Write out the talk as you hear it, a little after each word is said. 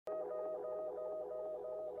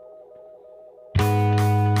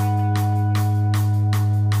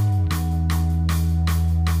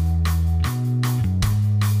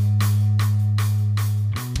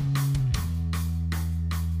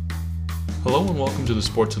Hello and welcome to the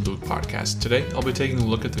Sports of Luke podcast. Today I'll be taking a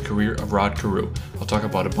look at the career of Rod Carew. I'll talk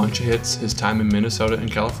about a bunch of hits, his time in Minnesota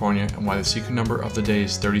and California, and why the secret number of the day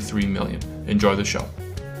is 33 million. Enjoy the show.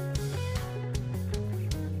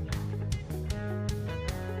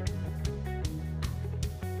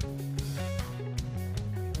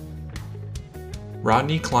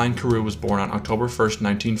 Rodney Cline Carew was born on October 1st,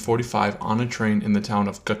 1945 on a train in the town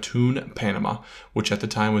of Gatun, Panama, which at the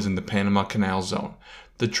time was in the Panama Canal Zone.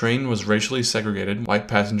 The train was racially segregated. White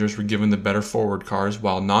passengers were given the better forward cars,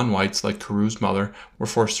 while non-whites, like Carew's mother, were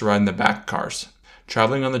forced to ride in the back cars.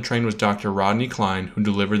 Traveling on the train was Dr. Rodney Cline, who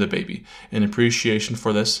delivered the baby. In appreciation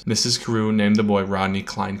for this, Mrs. Carew named the boy Rodney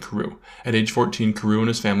Cline Carew. At age 14, Carew and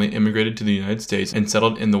his family immigrated to the United States and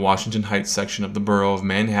settled in the Washington Heights section of the borough of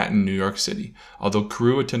Manhattan, New York City. Although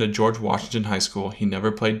Carew attended George Washington High School, he never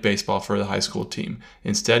played baseball for the high school team.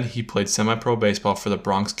 Instead, he played semi-pro baseball for the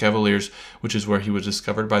Bronx Cavaliers, which is where he was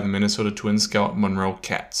discovered by the Minnesota Twins scout Monroe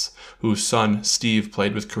Katz, whose son, Steve,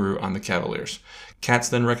 played with Carew on the Cavaliers. Katz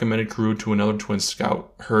then recommended Carew to another Twins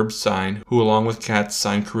scout, Herb Sine, who along with Katz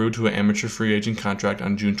signed Carew to an amateur free agent contract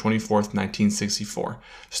on June 24, 1964.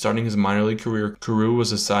 Starting his minor league career, Carew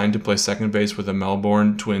was assigned to play second base with the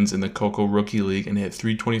Melbourne Twins in the Coco Rookie League and hit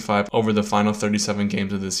 .325 over the final 37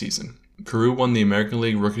 games of the season. Carew won the American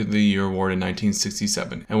League Rookie of the Year award in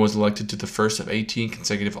 1967 and was elected to the first of 18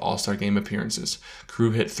 consecutive All-Star Game appearances.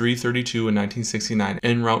 Carew hit .332 in 1969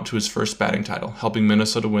 en route to his first batting title, helping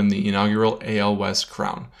Minnesota win the inaugural AL West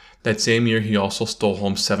crown. That same year, he also stole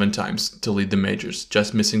home 7 times to lead the majors,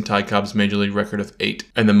 just missing Ty Cobb's major league record of 8,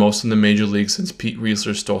 and the most in the major league since Pete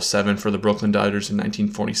Riesler stole 7 for the Brooklyn Dodgers in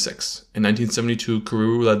 1946. In 1972,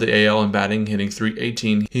 Carew led the AL in batting, hitting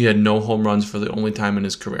 .318. He had no home runs for the only time in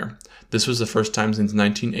his career. This was the first time since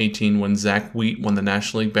 1918, when Zach Wheat won the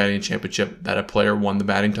National League Batting Championship, that a player won the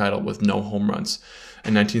batting title with no home runs.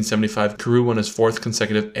 In 1975, Carew won his 4th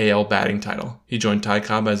consecutive AL batting title. He joined Ty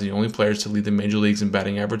Cobb as the only players to lead the major leagues in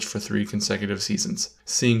batting average for 3 consecutive seasons.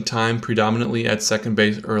 Seeing time predominantly at second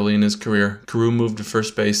base early in his career, Carew moved to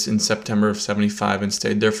first base in September of '75 and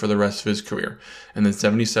stayed there for the rest of his career. In the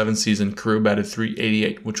 '77 season, Carew batted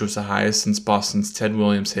 .388, which was the highest since Boston's Ted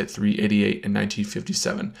Williams hit .388 in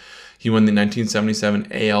 1957. He won the 1977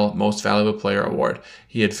 AL Most Valuable Player Award.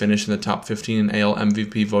 He had finished in the top 15 in AL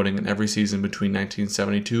MVP voting in every season between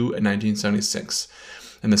 1972 and 1976.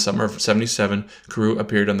 In the summer of '77, Carew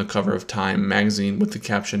appeared on the cover of Time magazine with the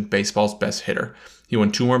caption, "Baseball's Best Hitter." He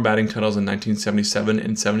won 2 more batting titles in 1977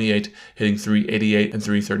 and '78, hitting .388 and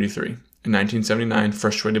 .333. In 1979,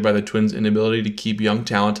 frustrated by the Twins' inability to keep young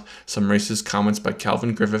talent, some racist comments by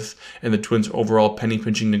Calvin Griffith, and the Twins' overall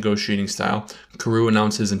penny-pinching negotiating style, Carew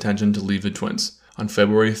announced his intention to leave the Twins. On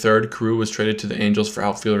February 3rd, Carew was traded to the Angels for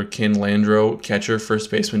outfielder Ken Landreau, catcher,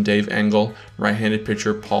 first baseman Dave Engel, right-handed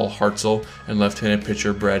pitcher Paul Hartzell, and left-handed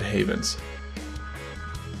pitcher Brad Havens.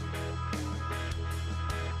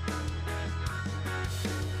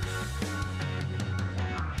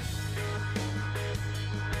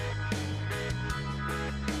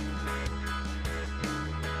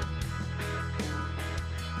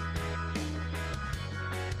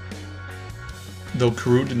 Though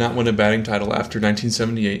Carew did not win a batting title after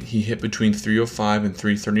 1978, he hit between .305 and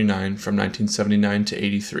 .339 from 1979 to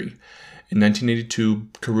 '83. In 1982,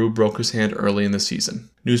 Carew broke his hand early in the season.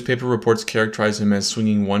 Newspaper reports characterized him as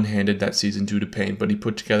swinging one-handed that season due to pain, but he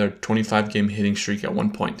put together a 25-game hitting streak at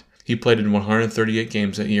one point. He played in 138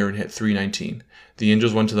 games that year and hit .319. The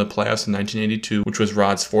Angels went to the playoffs in 1982, which was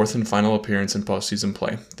Rod's 4th and final appearance in postseason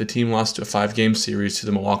play. The team lost a 5-game series to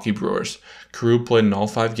the Milwaukee Brewers. Carew played in all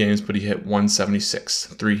 5 games, but he hit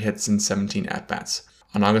 .176, 3 hits and 17 at-bats.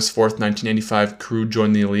 On August 4th, 1985, Carew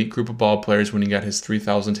joined the elite group of ball players when he got his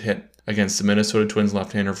 3,000th hit against the Minnesota Twins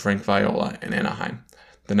left-hander Frank Viola in Anaheim.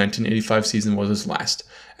 The 1985 season was his last.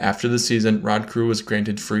 After the season, Rod Carew was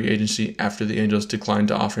granted free agency after the Angels declined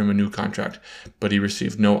to offer him a new contract, but he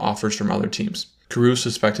received no offers from other teams. Carew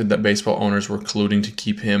suspected that baseball owners were colluding to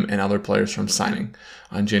keep him and other players from signing.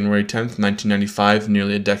 On January 10, 1995,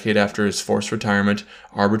 nearly a decade after his forced retirement,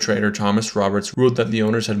 arbitrator Thomas Roberts ruled that the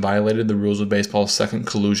owners had violated the rules of baseball's second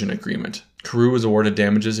collusion agreement. Carew was awarded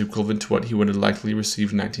damages equivalent to what he would have likely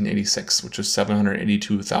received in 1986, which was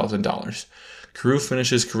 $782,000. Carew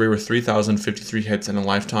finished his career with 3,053 hits and a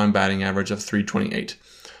lifetime batting average of .328.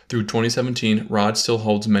 Through 2017, Rod still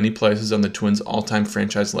holds many places on the Twins' all-time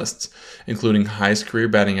franchise lists, including highest career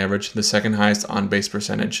batting average, the second highest on-base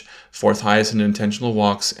percentage, fourth highest in intentional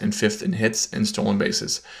walks, and fifth in hits and stolen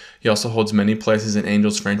bases. He also holds many places in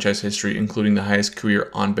Angels franchise history, including the highest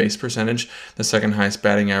career on-base percentage, the second highest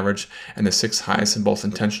batting average, and the sixth highest in both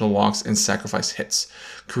intentional walks and sacrifice hits.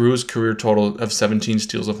 Carew's career total of 17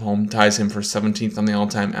 steals of home ties him for 17th on the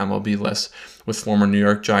all-time MLB list, with former New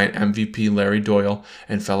York Giant MVP Larry Doyle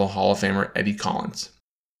and fellow Hall of Famer Eddie Collins.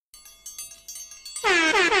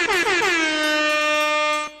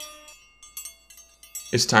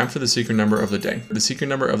 It's time for the secret number of the day. The secret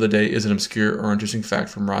number of the day is an obscure or interesting fact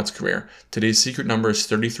from Rod's career. Today's secret number is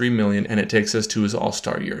 33 million, and it takes us to his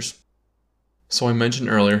All-Star years. So I mentioned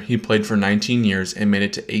earlier, he played for 19 years and made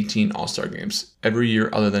it to 18 All-Star games, every year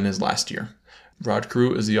other than his last year. Rod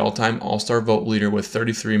Carew is the all-time All-Star vote leader with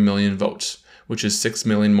 33 million votes, which is 6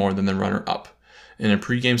 million more than the runner-up. In a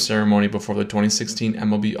pregame ceremony before the 2016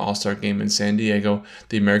 MLB All-Star Game in San Diego,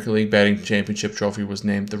 the American League Batting Championship trophy was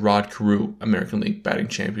named the Rod Carew American League Batting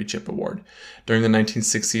Championship Award. During the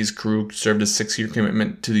 1960s, Carew served a 6-year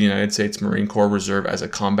commitment to the United States Marine Corps Reserve as a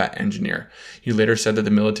combat engineer. He later said that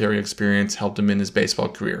the military experience helped him in his baseball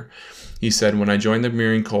career. He said, "When I joined the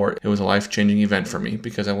Marine Corps, it was a life-changing event for me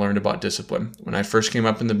because I learned about discipline. When I first came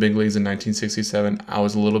up in the big leagues in 1967, I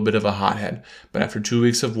was a little bit of a hothead. But after 2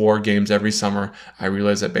 weeks of war games every summer, I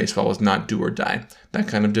realized that baseball was not do or die. That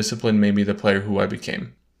kind of discipline made me the player who I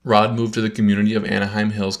became." Rod moved to the community of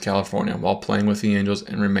Anaheim Hills, California, while playing with the Angels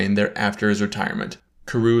and remained there after his retirement.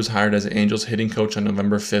 Carew was hired as the Angels hitting coach on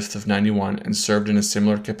November 5th of 91 and served in a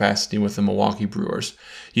similar capacity with the Milwaukee Brewers.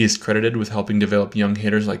 He is credited with helping develop young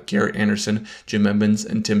hitters like Garrett Anderson, Jim Edmonds,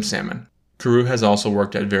 and Tim Salmon. Carew has also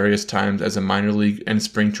worked at various times as a minor league and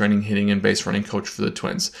spring training hitting and base running coach for the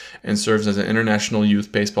Twins, and serves as an international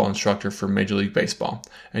youth baseball instructor for Major League Baseball.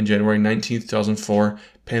 On January 19, 2004,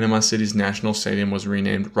 Panama City's National Stadium was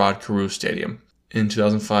renamed Rod Carew Stadium. In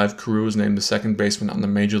 2005, Carew was named the second baseman on the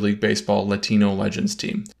Major League Baseball Latino Legends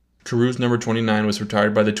team. Carew's number 29 was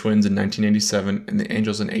retired by the Twins in 1987 and the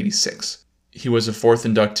Angels in 86. He was the fourth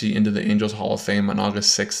inductee into the Angels Hall of Fame on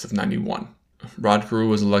August 6th of 91. Rod Carew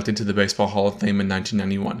was elected to the Baseball Hall of Fame in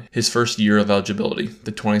 1991, his first year of eligibility,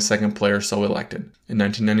 the 22nd player so elected. In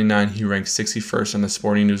 1999, he ranked 61st on the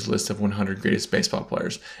Sporting News list of 100 greatest baseball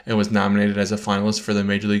players and was nominated as a finalist for the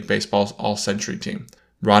Major League Baseball's All-Century team.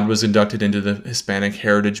 Rod was inducted into the Hispanic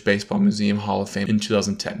Heritage Baseball Museum Hall of Fame in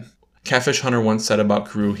 2010. Catfish Hunter once said about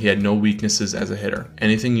Carew, he had no weaknesses as a hitter.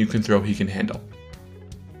 Anything you can throw, he can handle.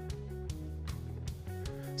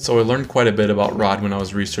 So I learned quite a bit about Rod when I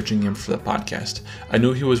was researching him for the podcast. I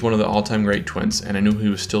knew he was one of the all-time great Twins, and I knew he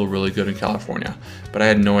was still really good in California, but I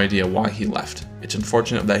had no idea why he left. It's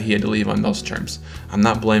unfortunate that he had to leave on those terms. I'm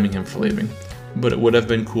not blaming him for leaving, but it would have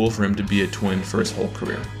been cool for him to be a Twin for his whole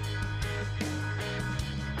career.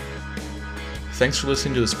 Thanks for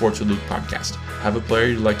listening to the Sports with Luke podcast. Have a player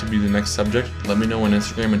you'd like to be the next subject? Let me know on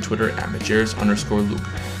Instagram and Twitter at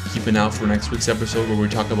Majerus_Luke. Keep an eye out for next week's episode where we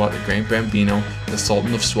talk about the Great Bambino, the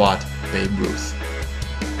Sultan of SWAT, Babe Ruth.